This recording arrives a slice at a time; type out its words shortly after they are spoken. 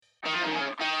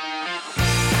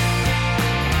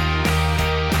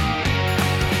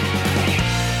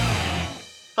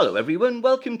Hello, everyone.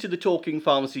 Welcome to the Talking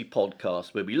Pharmacy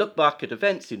podcast, where we look back at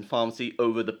events in pharmacy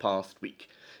over the past week.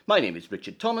 My name is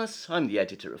Richard Thomas. I'm the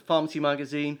editor of Pharmacy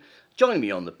Magazine. Joining me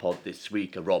on the pod this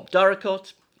week are Rob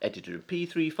Darracott, editor of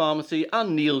P3 Pharmacy,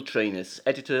 and Neil Trainus,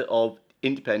 editor of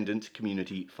Independent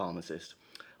Community Pharmacist.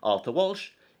 Arthur Walsh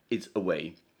is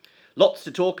away. Lots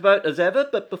to talk about as ever,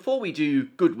 but before we do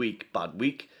good week, bad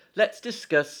week, let's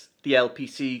discuss the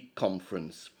LPC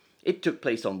conference. It took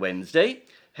place on Wednesday,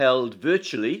 held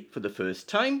virtually for the first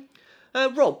time.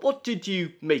 Rob, what did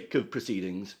you make of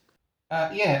proceedings?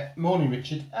 Morning,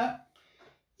 Richard. I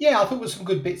thought there were some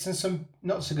good bits and some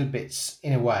not so good bits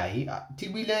in a way.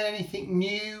 Did we learn anything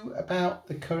new about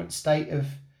the current state of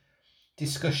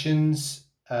discussions?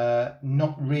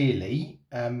 Not really.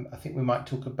 I think we might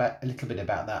talk about a little bit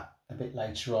about that a bit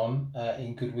later on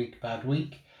in Good Week, Bad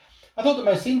Week. I thought the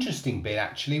most interesting bit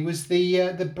actually was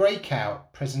the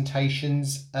breakout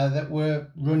presentations that were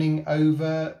running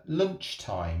over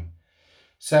lunchtime.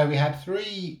 So we had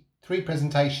three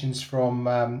presentations from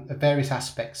various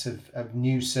aspects of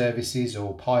new services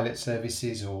or pilot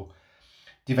services or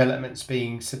developments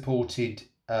being supported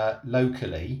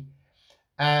locally,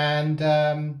 and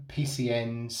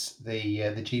PCNs, the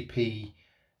GP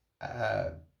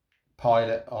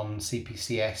pilot on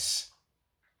CPCS,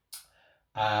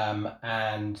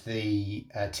 and the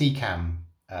TCAM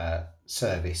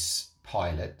service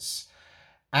pilots.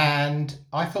 And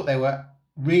I thought they were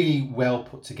really well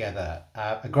put together.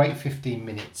 A great 15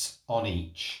 minutes on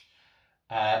each.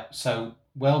 So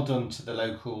well done to the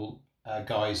local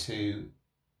guys who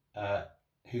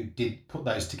did put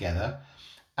those together.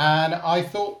 And I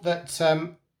thought that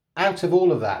out of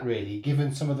all of that, really,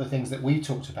 given some of the things that we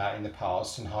talked about in the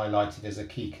past and highlighted as a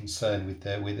key concern with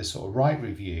the sort of right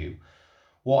review,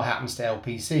 what happens to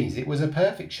LPCs? It was a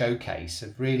perfect showcase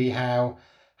of really how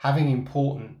having an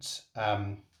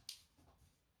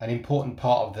important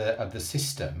part of the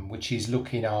system, which is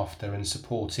looking after and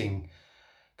supporting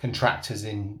contractors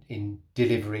in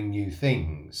delivering new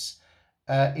things,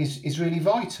 is really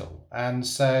vital. And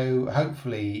so,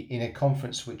 hopefully, in a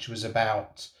conference which was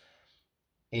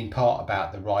in part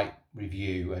about the right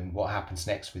review and what happens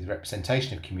next with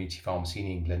representation of community pharmacy in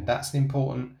England, that's an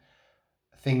important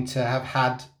thing to have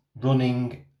had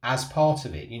running as part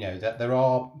of it. You know that there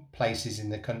are places in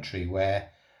the country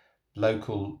where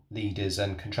local leaders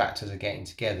and contractors are getting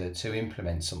together to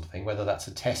implement something, whether that's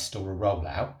a test or a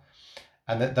rollout,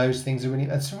 and that those things are really,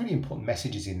 there's some really important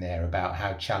messages in there about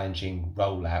how challenging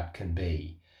rollout can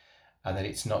be, and that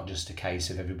it's not just a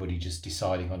case of everybody just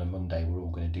deciding on a Monday we're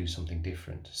all going to do something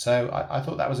different. So I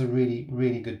thought that was a really,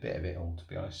 really good bit of it all, to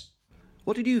be honest.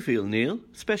 What did you feel, Neil,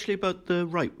 especially about the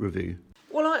right review?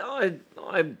 Well,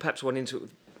 I perhaps went into it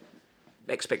with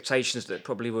expectations that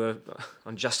probably were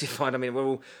unjustified. I mean,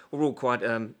 we're all quite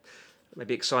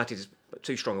maybe excited is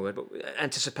too strong a word, but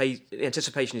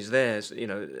anticipation is there, as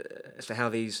to how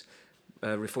these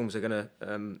reforms are going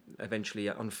to eventually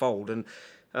unfold. And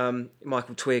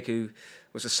Michael Twigg, who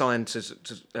was assigned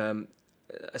to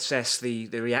assess the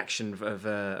reaction of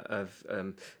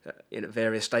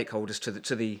various stakeholders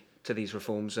to these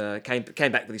reforms,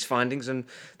 came back with his findings, and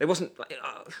there wasn't.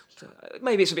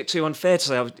 Maybe it's a bit too unfair to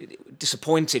say I was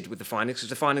disappointed with the findings, because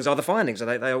the findings are the findings.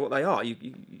 They are what they are.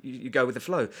 You go with the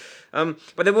flow,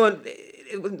 but there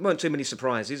weren't too many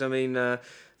surprises. I mean, the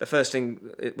first thing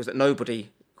was that nobody,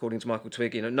 according to Michael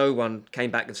Twigg, no one came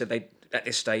back and said they at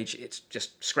this stage it's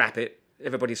just scrap it.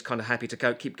 Everybody's kind of happy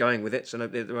to keep going with it, so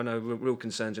there are no real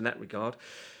concerns in that regard.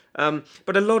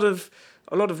 But a lot of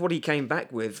what he came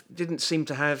back with didn't seem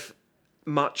to have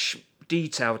much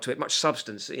detail to it, much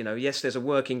substance. Yes, there's a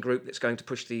working group that's going to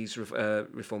push these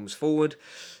reforms forward,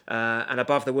 and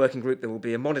above the working group there will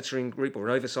be a monitoring group or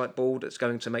an oversight board that's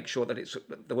going to make sure that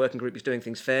the working group is doing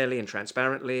things fairly and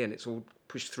transparently, and it's all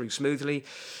pushed through smoothly.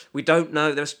 We don't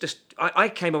know. I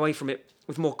came away from it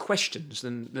with more questions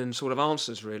than sort of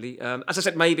answers, really. As I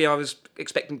said, maybe I was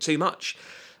expecting too much.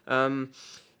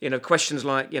 Questions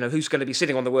like, who's going to be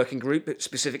sitting on the working group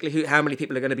specifically, how many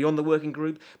people are going to be on the working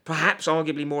group, perhaps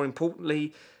arguably more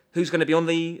importantly, who's going to be on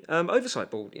the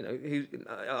oversight board.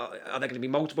 Are there going to be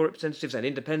multiple representatives and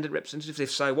independent representatives?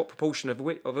 If so, what proportion of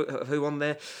who on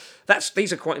there?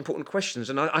 These are quite important questions,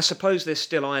 and I suppose they're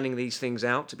still ironing these things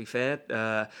out, to be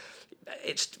fair.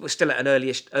 We're still at an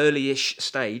early-ish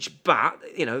stage, but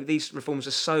these reforms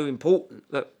are so important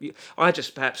that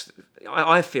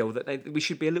I feel that we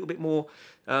should be a little bit more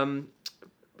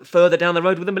further down the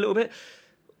road with them a little bit.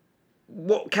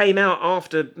 What came out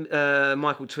after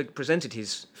Michael Twigg presented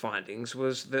his findings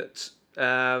was that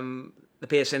the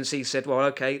PSNC said, well,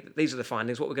 okay, these are the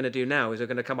findings. What we're going to do now is we're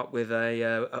going to come up with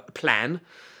a plan,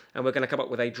 and we're going to come up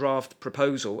with a draft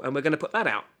proposal, and we're going to put that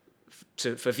out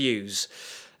for views.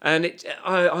 And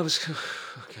I was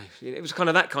okay. It was kind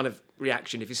of that kind of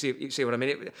reaction. If you see what I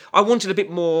mean. I wanted a bit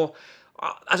more.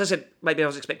 As I said, maybe I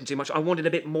was expecting too much. I wanted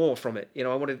a bit more from it.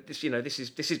 I wanted this.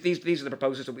 These are the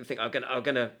proposals that we think are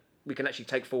gonna we can actually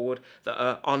take forward that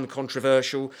are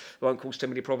uncontroversial, won't cause too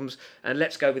many problems, and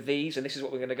let's go with these. And this is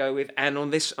what we're going to go with. And on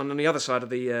the other side of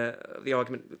the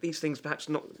argument, these things perhaps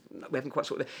not. We haven't quite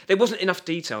sorted. There wasn't enough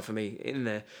detail for me in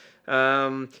there.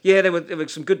 There were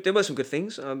some good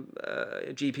things.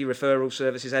 GP referral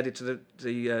services added to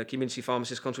the community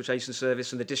pharmacist consultation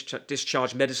service and the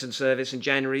discharge medicine service in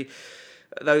January.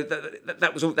 Though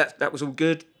that was all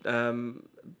good.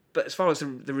 But as far as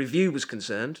the review was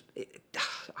concerned,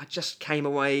 I just came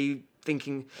away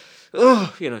thinking,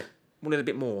 wanted a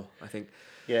bit more. I think.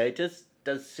 Yeah, it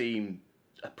does seem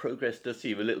progress does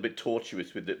seem a little bit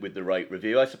tortuous with the right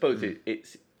review. I suppose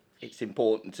it's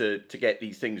important to get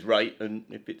these things right, and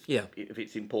if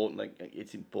it's important,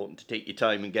 it's important to take your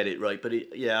time and get it right. But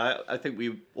I think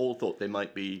we all thought there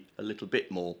might be a little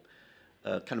bit more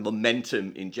kind of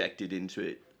momentum injected into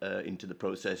it, into the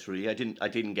process. Really, I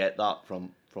didn't get that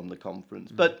from the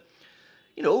conference. But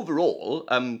overall,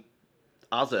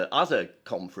 as a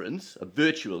conference, a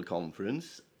virtual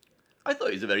conference, I thought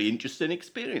it was a very interesting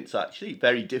experience. Actually,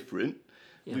 very different.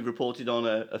 Yeah. We've reported on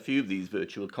a few of these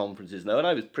virtual conferences now, and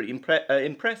I was pretty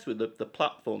impressed with the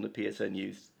platform that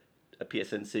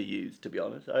PSNC used, to be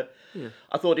honest.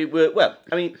 I thought it worked well.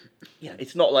 I mean,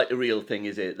 it's not like the real thing,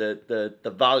 is it?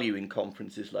 The value in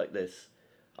conferences like this,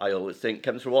 I always think,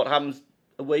 comes from what happens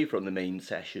away from the main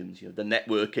sessions. The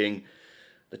networking,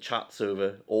 the chats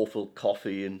over awful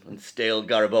coffee and stale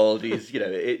Garibaldis.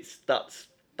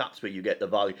 That's where you get the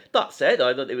value. That said,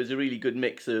 I thought it was a really good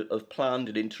mix of planned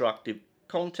and interactive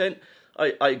content.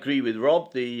 I agree with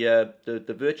Rob. The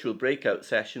virtual breakout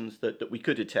sessions that we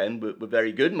could attend were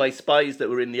very good. My spies that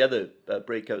were in the other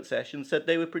breakout sessions said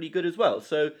they were pretty good as well.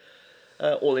 So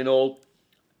all in all,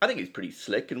 I think it's pretty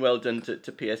slick, and well done to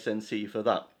PSNC for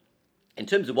that. In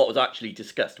terms of what was actually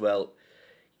discussed, well,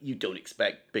 you don't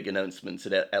expect big announcements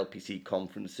at LPC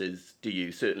conferences, do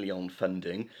you? Certainly on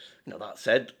funding. That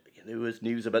said, there was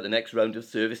news about the next round of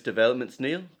service developments,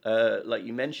 Neil, like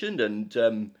you mentioned,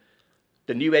 and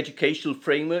the new educational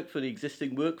framework for the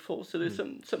existing workforce. So there's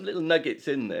some little nuggets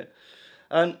in there.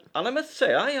 And I must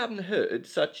say, I haven't heard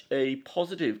such a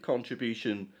positive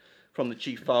contribution from the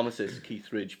Chief Pharmacist,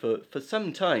 Keith Ridge, for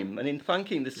some time. And in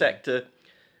thanking the sector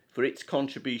for its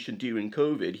contribution during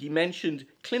COVID, he mentioned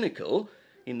clinical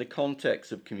in the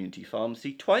context of community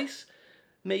pharmacy twice,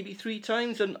 maybe 3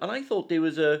 times. And I thought there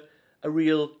was a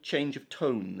real change of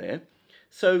tone there.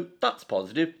 So that's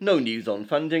positive. No news on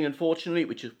funding, unfortunately,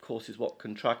 which of course is what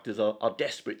contractors are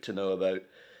desperate to know about.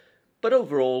 But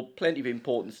overall, plenty of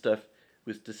important stuff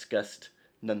was discussed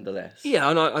nonetheless. Yeah,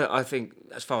 and I think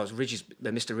as far as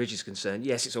Mr. Ridge is concerned,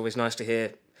 yes, it's always nice to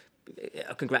hear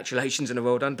congratulations and a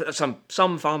well done. But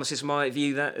some pharmacists might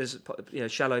view that as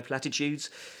shallow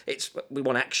platitudes. We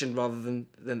want action rather than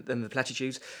the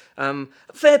platitudes.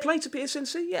 Fair play to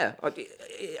PSNC. Yeah,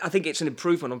 I think it's an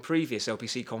improvement on previous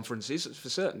LPC conferences for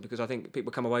certain, because I think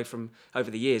people come away from over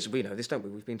the years. We know this, don't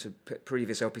we? We've been to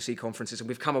previous LPC conferences and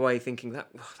we've come away thinking that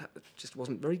just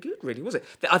wasn't very good, really, was it?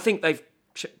 I think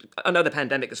I know the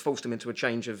pandemic has forced them into a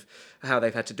change of how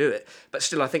they've had to do it, but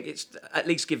still, I think it's at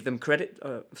least give them credit.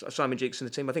 Simon Jukes and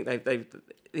the team, I think they've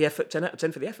the effort, 10 out of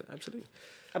 10 for the effort, absolutely.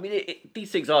 I mean,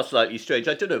 these things are slightly strange.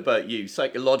 I don't know about you.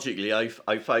 Psychologically, I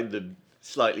find them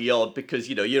slightly odd because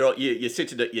you're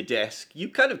sitting at your desk. You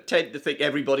kind of tend to think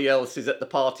everybody else is at the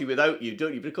party without you,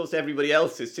 don't you? But of course, everybody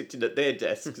else is sitting at their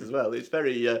desks as well. It's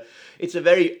a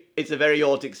very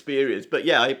odd experience. But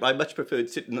yeah, I much preferred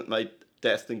sitting at my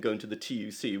desk than going to the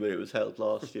TUC where it was held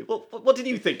last year. What did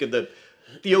you think of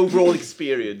the overall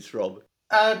experience, Rob?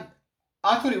 I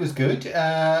thought it was good.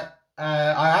 I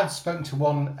had spoken to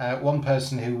one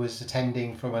person who was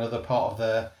attending from another part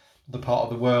of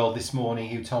the world this morning,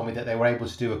 who told me that they were able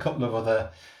to do a couple of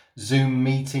other Zoom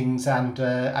meetings and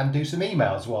do some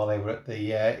emails while they were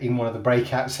at in one of the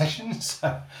breakout sessions.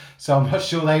 So I'm not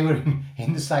sure they were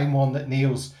in the same one that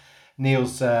Neil's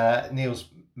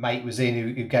mate was in,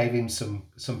 who gave him some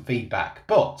feedback.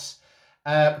 But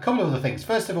a couple of other things.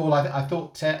 First of all, I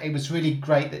thought it was really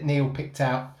great that Neil picked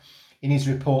out in his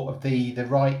report of the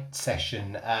right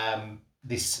session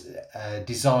this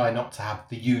desire not to have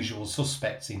the usual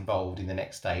suspects involved in the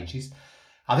next stages.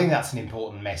 I think that's an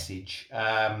important message,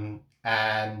 and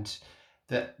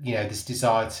that this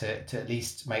desire to at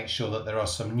least make sure that there are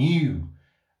some new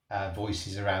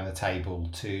voices around the table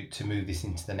to move this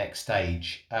into the next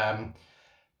stage.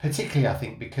 particularly I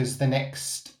think because the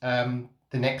next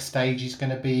stage is going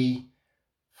to be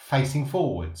facing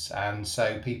forwards, and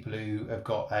so people who have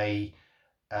got a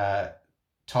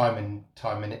time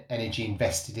and energy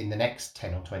invested in the next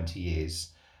 10 or 20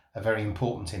 years are very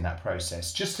important in that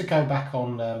process. Just to go back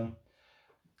on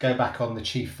the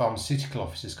chief pharmaceutical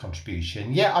officer's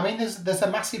contribution. Yeah, I mean there's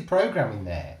a massive program in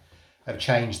there of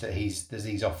change that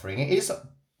he's offering. It is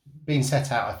being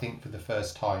set out, I think, for the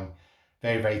first time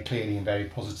very, very clearly and very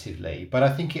positively. But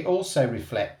I think it also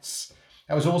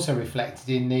reflected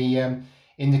in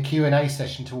the Q&A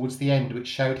session towards the end, which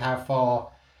showed how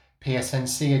far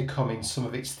PSNC had come in some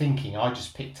of its thinking. I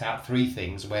just picked out 3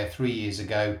 things where 3 years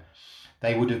ago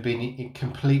they would have been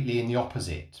completely in the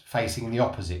opposite, facing the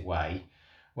opposite way,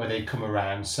 where they'd come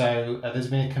around. So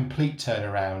there's been a complete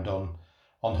turnaround on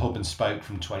hub and spoke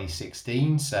from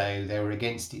 2016. So they were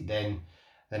against it then.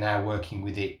 They're now working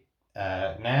with it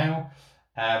now.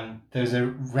 There's a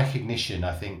recognition,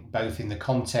 I think, both in the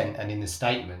content and in the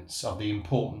statements of the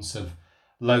importance of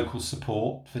local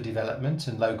support for development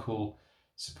and local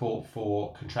support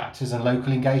for contractors and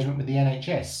local engagement with the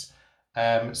NHS.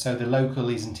 So the local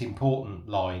isn't important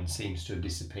line seems to have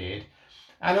disappeared.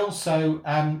 And also,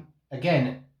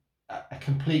 again, a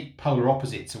complete polar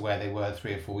opposite to where they were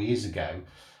 3 or 4 years ago,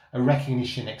 a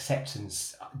recognition,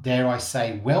 acceptance, dare I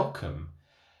say, welcome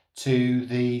to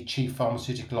the chief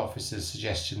pharmaceutical officer's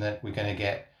suggestion that we're going to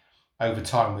get, over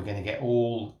time, we're going to get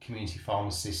all community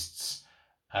pharmacists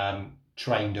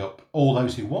trained up, all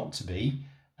those who want to be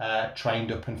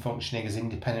trained up and functioning as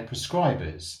independent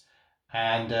prescribers.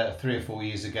 And 3 or 4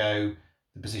 years ago,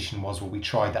 the position was, well, we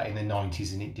tried that in the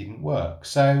 90s and it didn't work.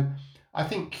 So I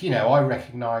think, I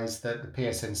recognise that the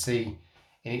PSNC,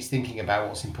 in its thinking about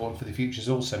what's important for the future, has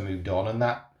also moved on, and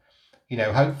that,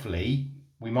 hopefully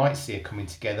we might see a coming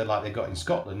together like they've got in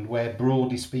Scotland, where,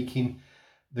 broadly speaking,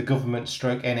 the government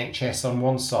stroke NHS on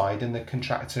one side and the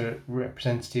contractor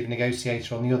representative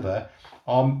negotiator on the other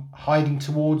are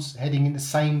heading in the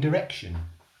same direction,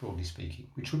 broadly speaking,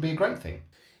 which would be a great thing.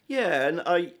 Yeah, and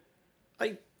I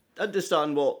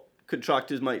understand what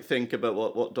contractors might think about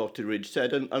what Dr. Ridge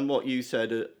said and what you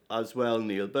said as well,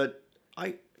 Neil. But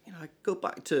I go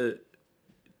back to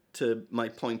my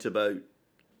point about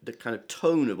the kind of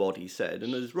tone of what he said.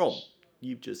 And as Rob,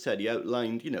 you've just said, he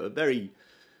outlined, a very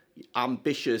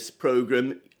ambitious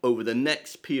programme over the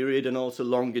next period and also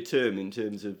longer term in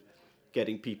terms of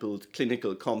getting people's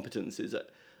clinical competences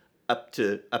up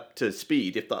to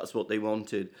speed, if that's what they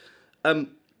wanted.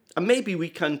 And maybe we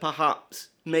can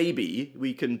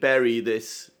bury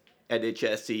this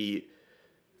NHSE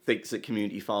thinks that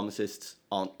community pharmacists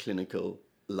aren't clinical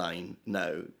line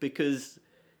now, because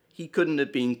he couldn't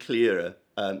have been clearer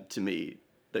to me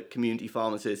that community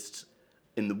pharmacists,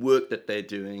 in the work that they're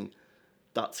doing,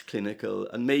 that's clinical.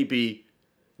 And maybe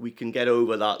we can get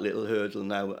over that little hurdle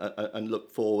now and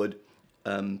look forward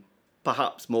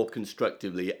perhaps more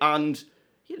constructively. And,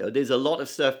 there's a lot of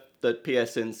stuff that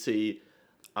PSNC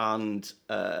and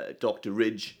Dr.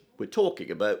 Ridge were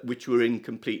talking about which were in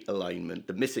complete alignment.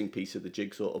 The missing piece of the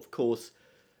jigsaw, of course,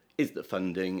 is the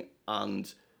funding,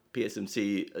 and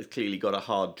PSNC has clearly got a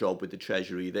hard job with the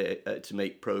Treasury there to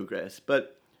make progress.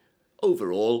 But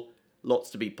overall, lots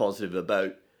to be positive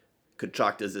about.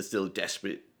 Contractors are still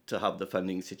desperate to have the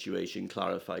funding situation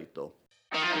clarified, though.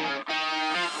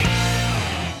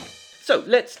 So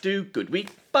let's do good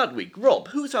week, bad week. Rob,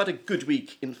 who's had a good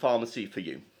week in pharmacy for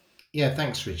you? Yeah,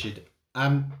 thanks, Richard.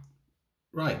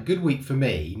 Right, good week for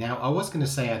me. Now, I was going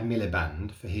to say Ed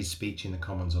Miliband for his speech in the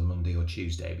Commons on Monday or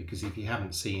Tuesday, because if you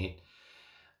haven't seen it,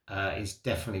 it's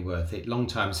definitely worth it. Long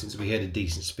time since we heard a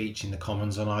decent speech in the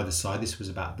Commons on either side. This was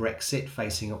about Brexit,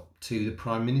 facing up to the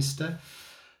Prime Minister.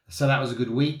 So that was a good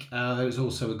week. It was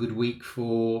also a good week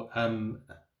for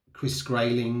Chris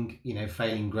Grayling,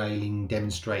 failing Grayling,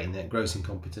 demonstrating that gross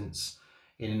incompetence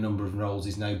in a number of roles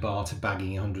is no bar to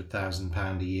bagging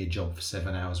 £100,000 a year job for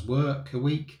 7 hours work a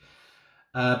week.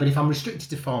 But if I'm restricted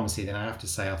to pharmacy, then I have to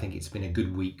say I think it's been a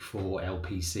good week for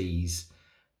LPCs.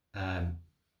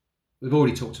 We've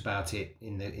already talked about it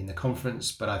in the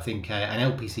conference, but I think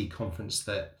an LPC conference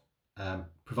that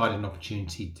provided an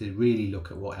opportunity to really look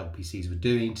at what LPCs were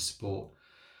doing to support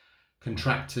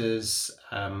contractors,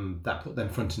 that put them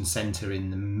front and centre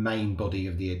in the main body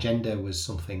of the agenda, was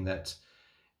something that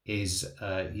is,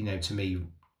 to me,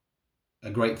 a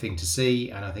great thing to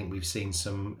see. And I think we've seen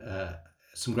some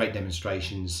great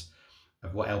demonstrations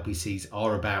of what LPCs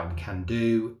are about and can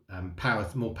do,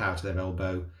 more power to their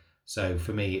elbow. So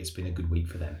for me, it's been a good week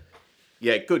for them.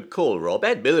 Yeah, good call, Rob.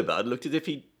 Ed Miliband looked as if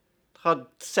he had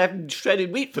 7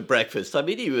 shredded wheat for breakfast. I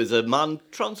mean, he was a man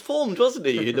transformed, wasn't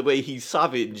he? In the way he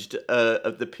savaged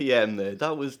at the PM there.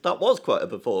 That was quite a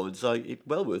performance.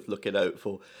 Well worth looking out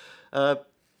for.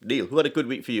 Neil, who had a good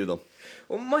week for you, though?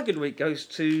 Well, my good week goes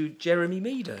to Jeremy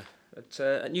Meader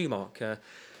at Newmark.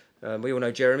 We all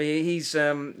know Jeremy. He's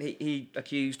he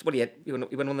accused. Well, he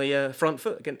went on the front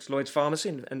foot against Lloyd's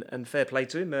Pharmacy, and fair play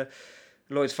to him.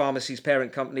 Lloyd's Pharmacy's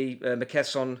parent company,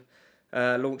 McKesson,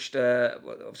 launched.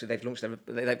 Obviously, they've launched.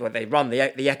 They run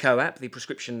the Echo app, the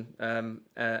prescription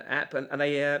app, and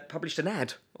they published an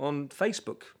ad on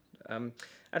Facebook,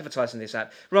 advertising this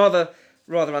app. Rather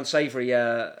unsavoury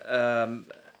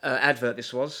advert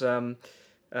this was.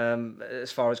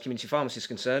 As far as community pharmacy is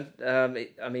concerned,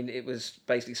 it was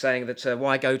basically saying that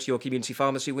why go to your community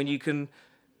pharmacy when you can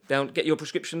get your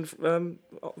prescription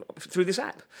through this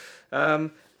app.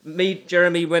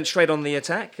 Jeremy went straight on the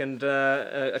attack and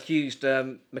accused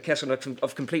McKesson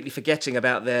of completely forgetting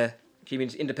about their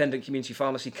independent community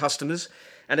pharmacy customers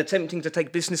and attempting to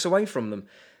take business away from them.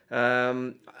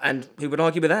 And who would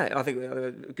argue with that? I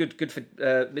think good for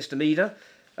Mr. Meader.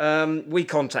 We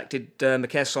contacted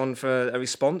McKesson for a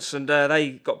response, and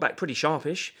they got back pretty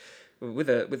sharpish with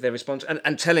their response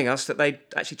and telling us that they'd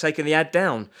actually taken the ad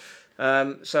down.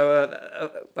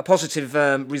 So a positive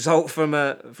result from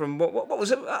what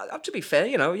was it? To be fair,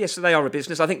 yes, they are a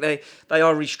business. I think they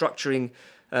are restructuring.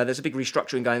 There's a big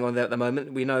restructuring going on there at the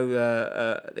moment. We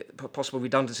know possible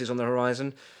redundancies on the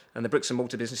horizon, and the bricks and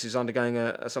mortar business is undergoing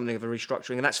something of a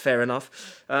restructuring, and that's fair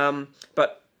enough.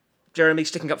 But Jeremy,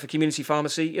 sticking up for community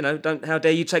pharmacy, how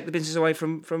dare you take the business away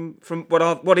from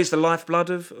what is the lifeblood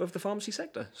of the pharmacy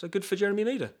sector? So good for Jeremy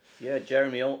Meader. Yeah,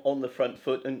 Jeremy on the front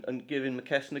foot and giving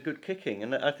McKesson a good kicking.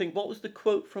 And I think, what was the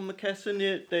quote from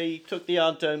McKesson? They took the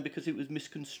ad down because it was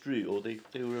misconstrued, or they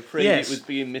were afraid it was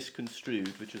being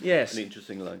misconstrued, which is an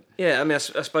interesting line. Yeah, I mean,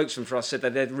 a spokesman for us said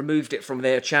that they'd removed it from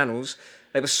their channels.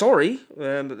 They were sorry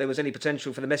that there was any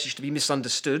potential for the message to be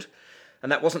misunderstood,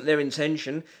 and that wasn't their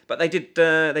intention. But they did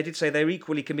say they're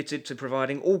equally committed to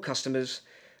providing all customers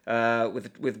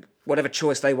with whatever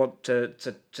choice they want to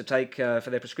take for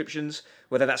their prescriptions,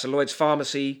 whether that's a Lloyd's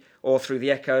Pharmacy or through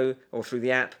the Echo or through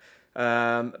the app.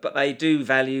 But they do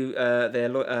value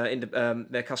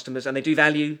their customers, and they do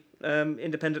value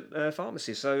independent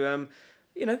pharmacies. So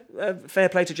fair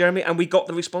play to Jeremy, and we got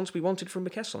the response we wanted from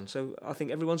McKesson. So I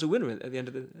think everyone's a winner at the end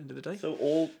of the day. So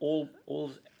all's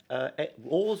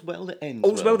well that ends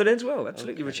well. All's well that ends well.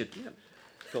 Absolutely, okay. Richard. Yeah.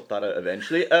 Got that out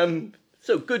eventually.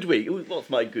 So good week. What's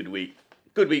my good week?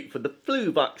 Good week for the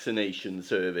flu vaccination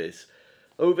service.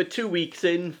 Over 2 weeks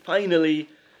in, finally,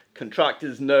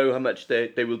 contractors know how much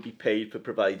they will be paid for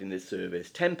providing this service.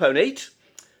 £10.8,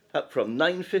 up from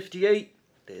 £9.58.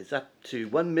 There's up to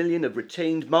 £1 million of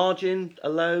retained margin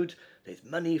allowed. There's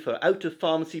money for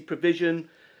out-of-pharmacy provision,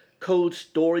 cold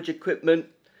storage equipment.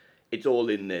 It's all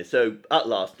in there. So at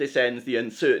last, this ends the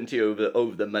uncertainty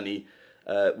over the money,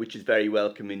 which is very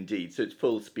welcome indeed. So it's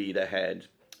full speed ahead.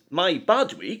 My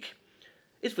bad week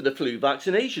is for the flu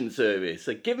vaccination service.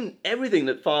 So given everything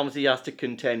that pharmacy has to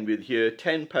contend with here,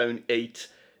 £10.8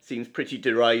 seems pretty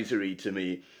derisory to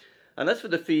me. And as for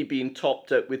the fee being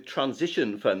topped up with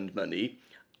transition fund money,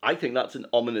 I think that's an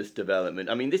ominous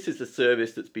development. I mean, this is a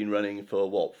service that's been running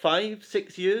for,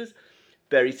 5-6 years?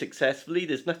 Very successfully.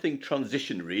 There's nothing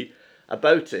transitionary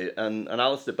about it. And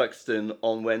Alistair Buxton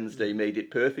on Wednesday made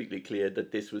it perfectly clear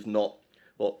that this was not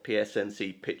what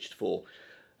PSNC pitched for.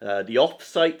 The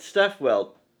off-site stuff,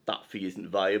 well, that fee isn't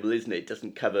viable, isn't it? It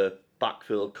doesn't cover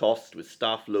backfill costs with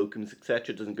staff, locums,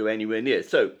 etc. It doesn't go anywhere near.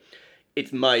 So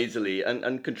it's miserly,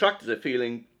 and contractors are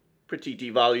feeling pretty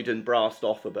devalued and brassed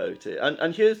off about it.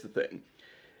 And here's the thing.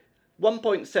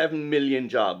 1.7 million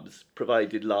jabs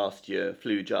provided last year,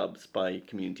 flu jabs, by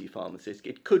community pharmacists.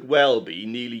 It could well be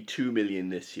nearly 2 million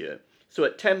this year. So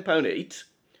at £10.8,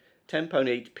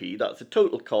 10.8p, that's a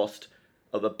total cost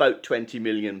of about £20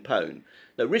 million.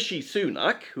 Now, Rishi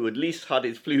Sunak, who at least had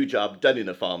his flu jab done in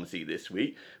a pharmacy this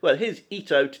week, well, his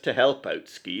Eat Out to Help Out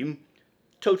scheme,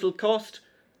 total cost,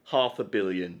 £500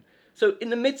 million. So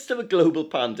in the midst of a global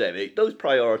pandemic, those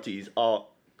priorities are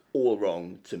all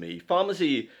wrong to me.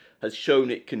 Pharmacy has shown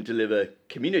it can deliver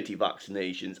community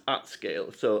vaccinations at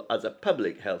scale. So as a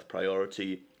public health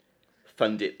priority,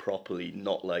 fund it properly,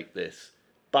 not like this.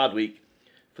 Bad week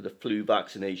for the flu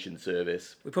vaccination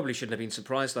service. We probably shouldn't have been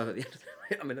surprised though at the end of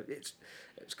it. I mean, it's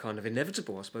kind of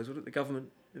inevitable, I suppose, wouldn't the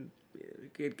government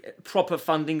get proper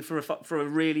funding for a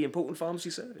really important pharmacy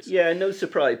service? Yeah, no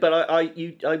surprise. But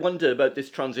I wonder about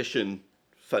this transition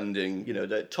funding,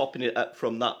 topping it up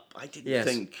from that. I didn't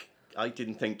think I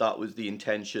didn't think that was the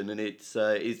intention, and it's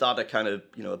is that a kind of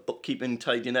a bookkeeping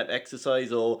tidying up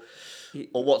exercise, or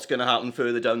what's going to happen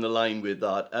further down the line with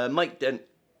that? Mike Dent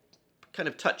kind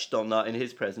of touched on that in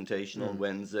his presentation on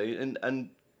Wednesday, and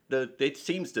it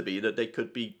seems to be that they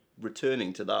could be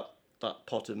returning to that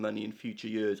pot of money in future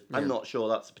years. I'm not sure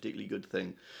that's a particularly good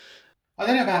thing. I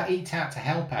don't know about eat out to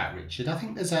help out, Richard. I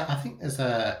think there's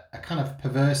a kind of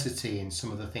perversity in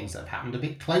some of the things that have happened a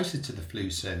bit closer to the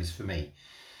flu service for me.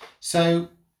 So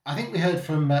I think we heard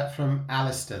from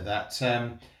Alistair that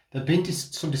there'd been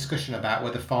some discussion about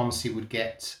whether pharmacy would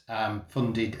get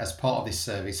funded as part of this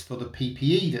service for the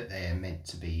PPE that they're meant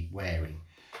to be wearing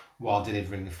while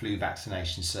delivering the flu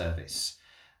vaccination service.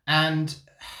 And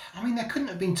I mean, they couldn't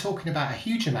have been talking about a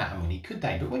huge amount of money, could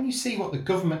they? But when you see what the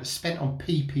government has spent on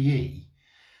PPE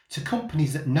to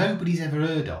companies that nobody's ever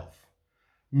heard of,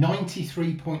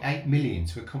 93.8 million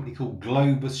to a company called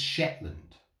Globus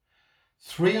Shetland,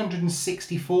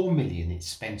 364 million it's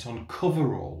spent on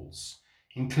coveralls,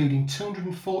 including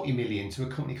 240 million to a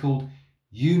company called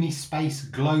Unispace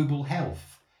Global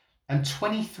Health, and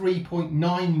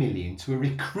 23.9 million to a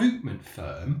recruitment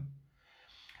firm,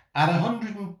 and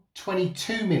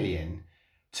 122 million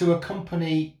to a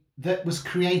company that was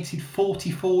created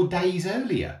 44 days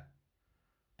earlier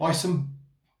by some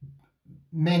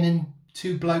men and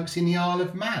two blokes in the Isle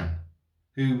of Man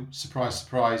who, surprise,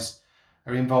 surprise,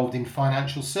 are involved in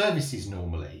financial services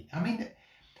normally. I mean,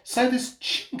 so there's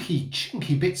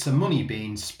chunky bits of money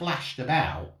being splashed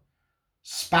about,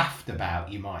 spaffed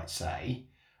about, you might say,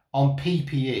 on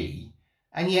PPE.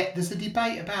 And yet there's a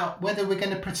debate about whether we're going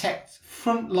to protect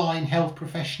frontline health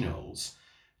professionals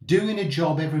doing a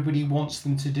job everybody wants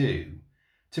them to do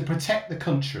to protect the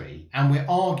country, and we're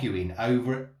arguing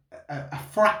over a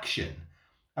fraction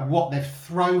of what they've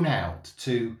thrown out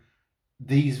to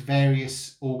these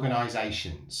various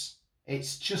organisations.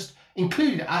 It's just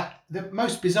included the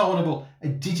most bizarre one of all, a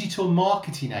digital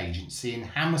marketing agency in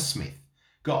Hammersmith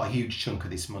got a huge chunk of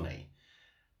this money.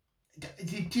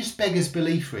 It just beggars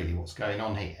belief, really, what's going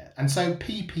on here. And so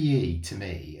PPE, to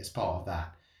me, as part of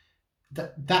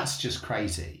that's just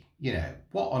crazy.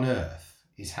 What on earth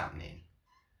is happening?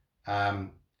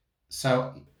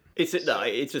 So it's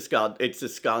a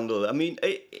scandal. I mean,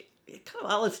 it kind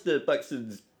of Alistair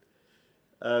Buxton's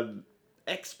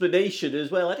explanation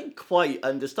as well, I didn't quite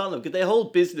understand them, because their whole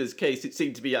business case, it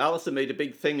seemed to be, Alistair made a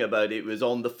big thing about it, was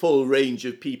on the full range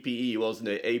of PPE, wasn't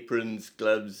it? Aprons,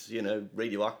 gloves,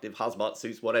 radioactive hazmat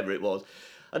suits, whatever it was.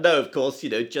 And now, of course,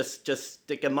 just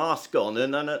stick a mask on.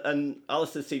 And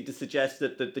Alistair seemed to suggest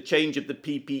that the change of the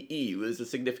PPE was a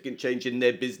significant change in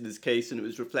their business case, and it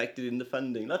was reflected in the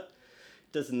funding. That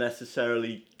doesn't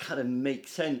necessarily kind of make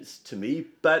sense to me,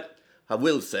 but I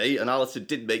will say, and Alistair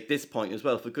did make this point as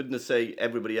well, for goodness sake,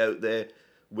 everybody out there,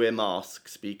 wear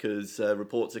masks, because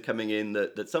reports are coming in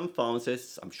that some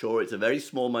pharmacists, I'm sure it's a very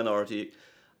small minority,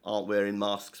 aren't wearing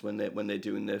masks when they're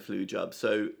doing their flu jab.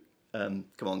 So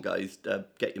come on, guys,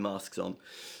 get your masks on.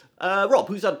 Rob,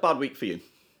 who's had a bad week for you?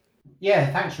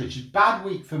 Yeah, thanks, Richard. Bad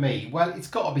week for me. Well, it's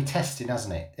got to be testing,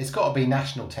 hasn't it? It's got to be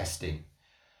national testing.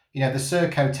 The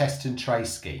Serco Test and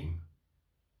Trace scheme.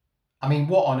 I mean,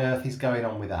 what on earth is going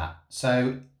on with that?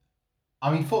 So,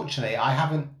 I mean, fortunately, I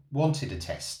haven't wanted a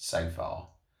test so far,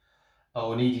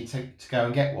 or needed to go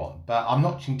and get one, but I'm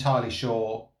not entirely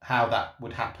sure how that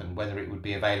would happen, whether it would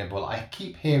be available. I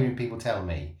keep hearing people tell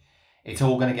me it's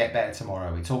all going to get better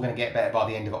tomorrow. It's all going to get better by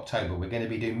the end of October. We're going to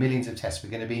be doing millions of tests. We're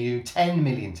going to be doing 10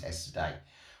 million tests a day.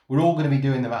 We're all going to be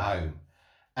doing them at home.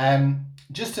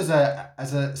 Just as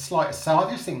a slight aside,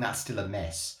 I just think that's still a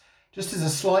mess. Just as a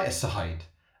slight aside,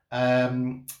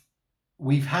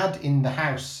 we've had in the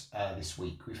house this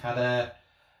week,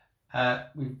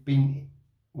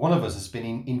 one of us has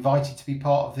been invited to be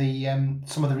part of the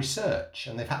some of the research,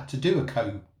 and they've had to do a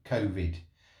COVID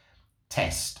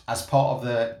test as part of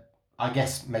the, I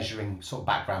guess, measuring sort of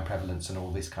background prevalence and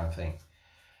all this kind of thing.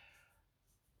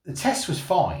 The test was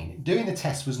fine. Doing the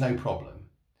test was no problem.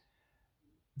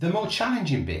 The more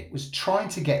challenging bit was trying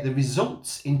to get the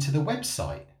results into the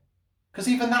website, because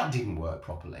even that didn't work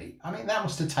properly. I mean, that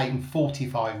must have taken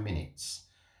 45 minutes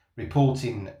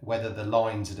reporting whether the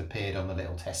lines had appeared on the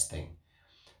little test thing,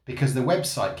 because the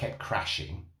website kept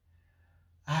crashing.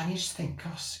 And you just think,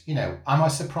 gosh, am I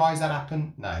surprised that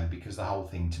happened? No, because the whole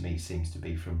thing to me seems to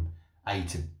be from A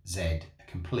to Z a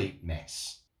complete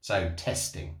mess. So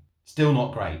testing, still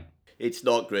not great. It's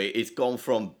not great. It's gone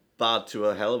from bad to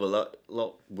a hell of a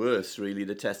lot worse, really,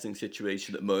 the testing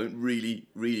situation at the moment. Really,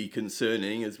 really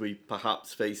concerning as we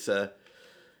perhaps face a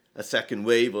second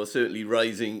wave, or certainly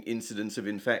rising incidence of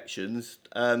infections.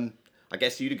 I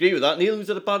guess you'd agree with that, Neil. Was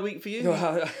it a bad week for you?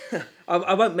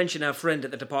 I won't mention our friend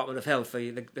at the Department of Health,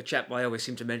 the chap I always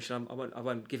seem to mention. I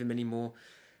won't give him any more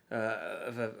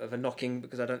of a knocking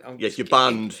because I don't. Yes, you're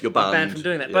banned. You're banned from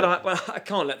doing that. Yeah. But I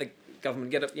can't let the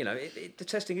government get up. The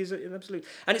testing is an absolute,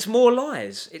 and it's more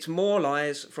lies. It's more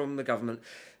lies from the government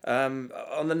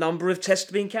on the number of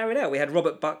tests being carried out. We had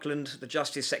Robert Buckland, the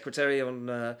Justice Secretary, on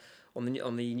the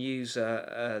news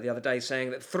the other day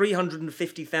saying that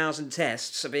 350,000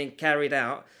 tests are being carried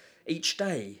out each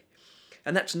day,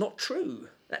 and that's not true.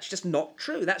 That's just not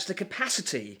true. That's the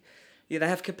capacity. They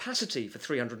have capacity for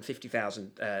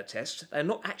 350,000 tests. They're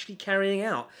not actually carrying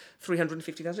out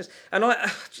 350,000 tests, and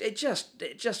it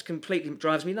just completely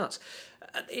drives me nuts.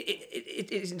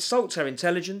 It insults our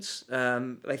intelligence.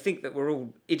 They think that we're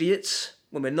all idiots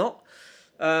when we're not,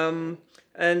 and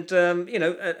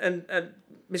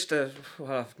Mr.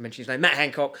 I've mentioned his name, Matt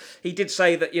Hancock. He did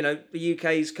say that the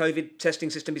UK's COVID testing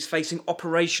system is facing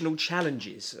operational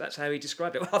challenges. That's how he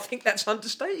described it. Well, I think that's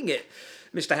understating it,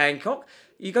 Mr. Hancock.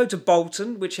 You go to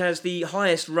Bolton, which has the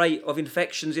highest rate of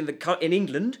infections in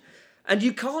England, and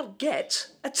you can't get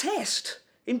a test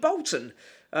in Bolton.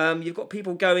 You've got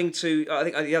people going to. I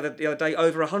think the other day,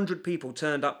 over 100 people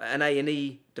turned up at an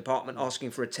A&E department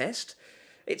asking for a test.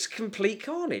 It's complete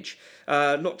carnage.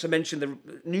 Not to mention the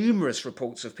numerous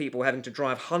reports of people having to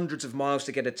drive hundreds of miles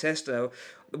to get a test.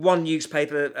 One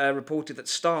newspaper reported that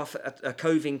staff at a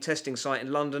Coving testing site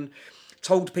in London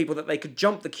told people that they could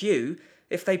jump the queue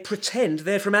if they pretend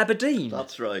they're from Aberdeen.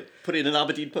 That's right. Put in an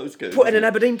Aberdeen postcode.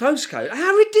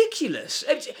 How ridiculous!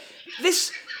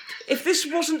 If this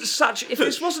wasn't such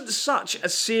a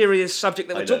serious subject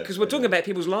that we're talking, because we're talking about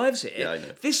people's lives here, Yeah, I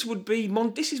know. this would be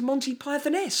this is Monty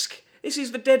Python-esque. This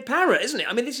is the dead parrot, isn't it?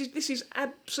 I mean, this is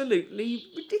absolutely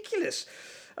ridiculous.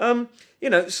 It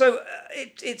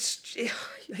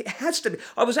has to be.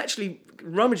 I was actually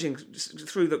rummaging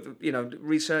through the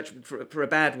research for a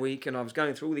bad week, and I was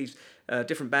going through all these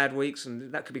different bad weeks,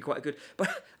 and that could be quite good.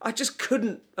 But I just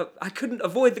couldn't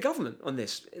avoid the government on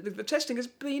this. The testing has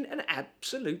been an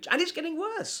absolute, and it's getting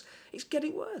worse. It's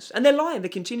getting worse, and they're lying. They're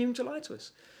continuing to lie to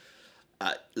us.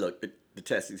 Look, the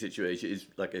testing situation is,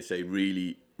 like I say,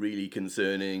 really, really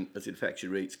concerning as infection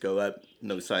rates go up.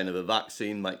 No sign of a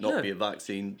vaccine, might not be a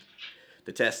vaccine.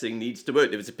 The testing needs to work.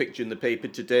 There was a picture in the paper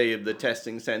today of the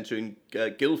testing centre in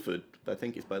Guildford. I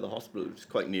think it's by the hospital. It's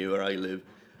quite near where I live.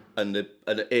 And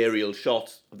an aerial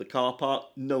shot of the car park,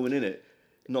 no one in it.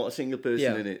 Not a single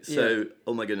person in it. So,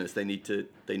 oh my goodness, they need to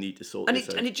sort this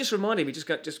out. And it just reminded me,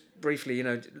 just briefly,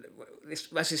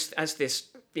 as this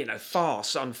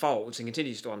farce unfolds and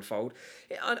continues to unfold.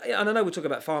 And I know we're talking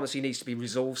about pharmacy needs to be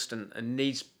resourced and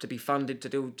needs to be funded to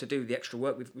do the extra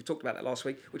work. We talked about that last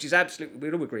week, which is absolutely,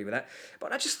 we'd all agree with that.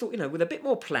 But I just thought, with a bit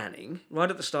more planning right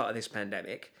at the start of this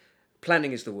pandemic,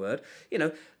 planning is the word.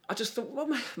 I just thought, well,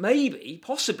 maybe,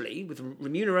 possibly, with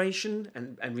remuneration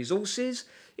and resources,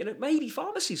 maybe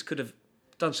pharmacies could have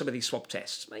done some of these swab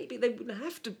tests. Maybe they wouldn't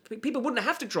have to. People wouldn't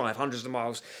have to drive hundreds of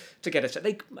miles to get a test.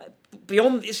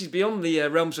 This is beyond the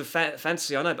realms of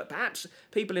fantasy, I know. But perhaps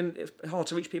hard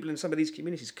to reach people in some of these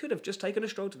communities could have just taken a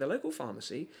stroll to their local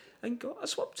pharmacy and got a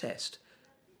swab test.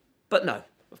 But no,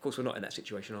 of course, we're not in that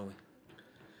situation, are we?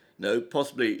 No,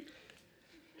 possibly.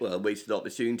 Well, wasted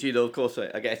opportunity, though. Of course,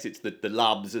 I guess it's the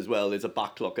labs as well. There's a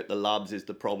backlog at the labs is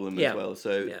the problem as well.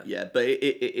 So, but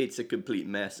it's a complete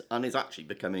mess. And it's actually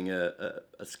becoming a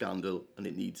scandal, and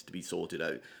it needs to be sorted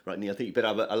out. Right, Neil, I think you better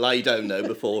have a lie down now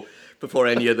before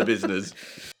any other business.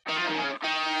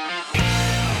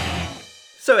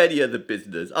 So, any other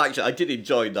business? Actually, I did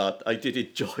enjoy that. I did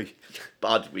enjoy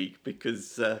Bad Week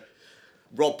because...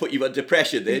 Rob put you under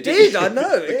pressure there, didn't you? I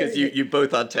know. Because you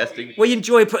both had testing. We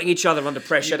enjoy putting each other under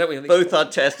pressure, don't we? Both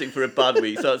had testing for a bad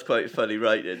week, so that's quite funny,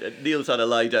 right? And Neil's had a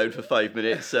lie down for 5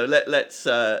 minutes, so let's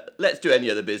do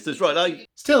any other business, right?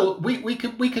 Still, we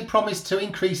could promise to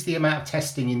increase the amount of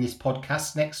testing in this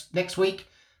podcast next week,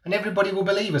 and everybody will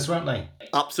believe us, won't they?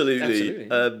 Absolutely.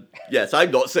 Yes,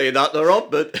 I'm not saying that,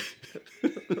 Rob, but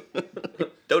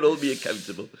don't hold me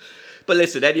accountable. But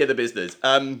listen, any other business.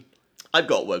 I've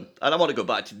got one, and I want to go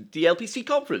back to the LPC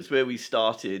conference where we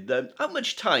started. How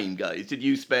much time, guys, did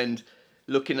you spend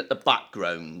looking at the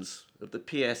backgrounds of the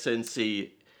PSNC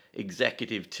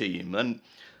executive team? And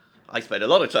I spent a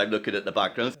lot of time looking at the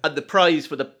backgrounds, and the prize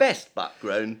for the best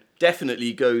background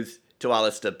definitely goes to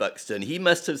Alistair Buxton. He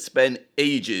must have spent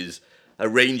ages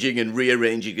arranging and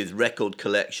rearranging his record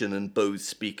collection and Bose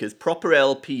speakers. Proper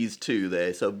LPs too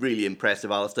there, so really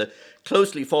impressive, Alistair.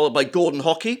 Closely followed by Gordon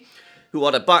Hockey, who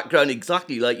had a background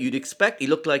exactly like you'd expect. He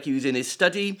looked like he was in his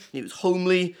study. He was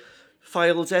homely,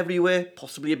 files everywhere,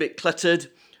 possibly a bit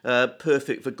cluttered.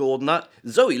 Perfect for Gordon that.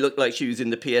 Zoe looked like she was in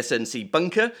the PSNC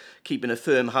bunker, keeping a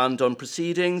firm hand on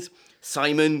proceedings.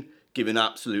 Simon giving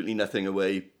absolutely nothing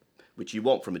away, which you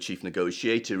want from a chief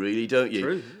negotiator, really, don't you?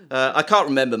 True. I can't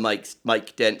remember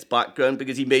Mike Dent's background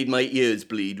because he made my ears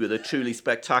bleed with a truly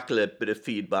spectacular bit of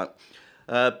feedback.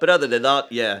 But other than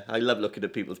that, yeah, I love looking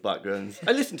at people's backgrounds.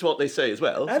 I listen to what they say as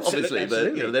well, obviously,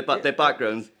 but you know, their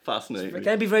background's fascinating. It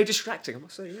can be very distracting, I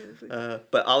must say. Yeah.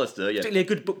 But Alistair, yeah. Particularly a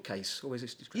good bookcase, always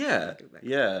is distracting.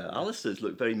 Yeah. Alistair's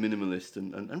look very minimalist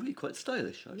and really quite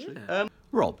stylish, actually. Yeah.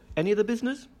 Rob, any other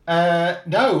business?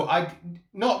 No,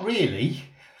 not really.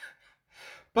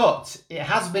 But it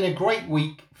has been a great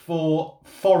week for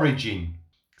foraging.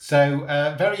 So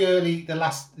very early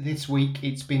this week,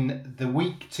 it's been the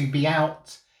week to be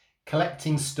out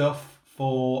collecting stuff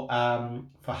for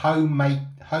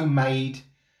homemade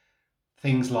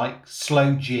things like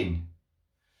sloe gin.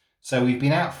 So we've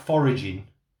been out foraging,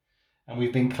 and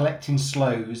we've been collecting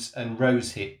sloes and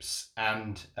rose hips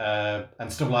and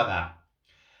stuff like that.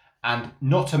 And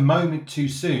not a moment too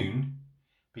soon,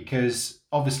 because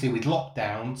obviously with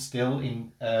lockdown still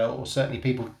in, or certainly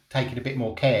people taking a bit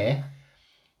more care.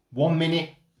 1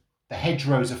 minute, the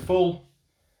hedgerows are full.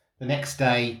 The next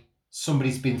day,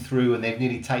 somebody's been through and they've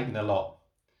nearly taken a lot.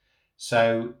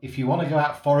 So if you want to go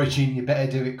out foraging, you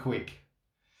better do it quick,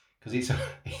 because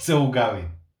it's all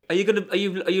going. Are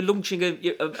you launching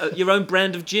your own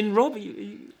brand of gin, Rob?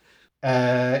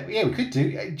 Yeah, we could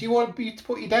do. Do you want me to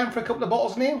put you down for a couple of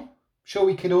bottles, Neil? Sure,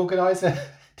 we could organise a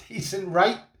decent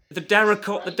rate. The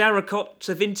Darracot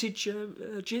vintage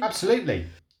gin.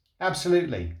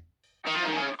 Absolutely.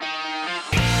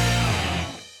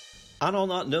 And on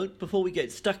that note, before we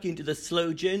get stuck into the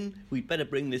slow gin, we'd better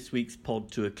bring this week's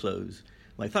pod to a close.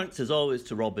 My thanks as always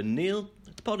to Rob and Neil.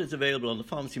 The pod is available on the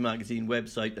Pharmacy Magazine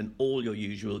website and all your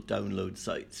usual download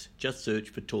sites. Just search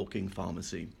for Talking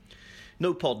Pharmacy.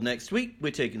 No pod next week,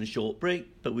 we're taking a short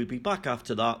break, but we'll be back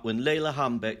after that when Layla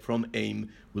Hambeck from AIM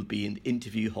will be in the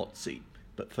interview hot seat.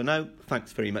 But for now,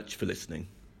 thanks very much for listening.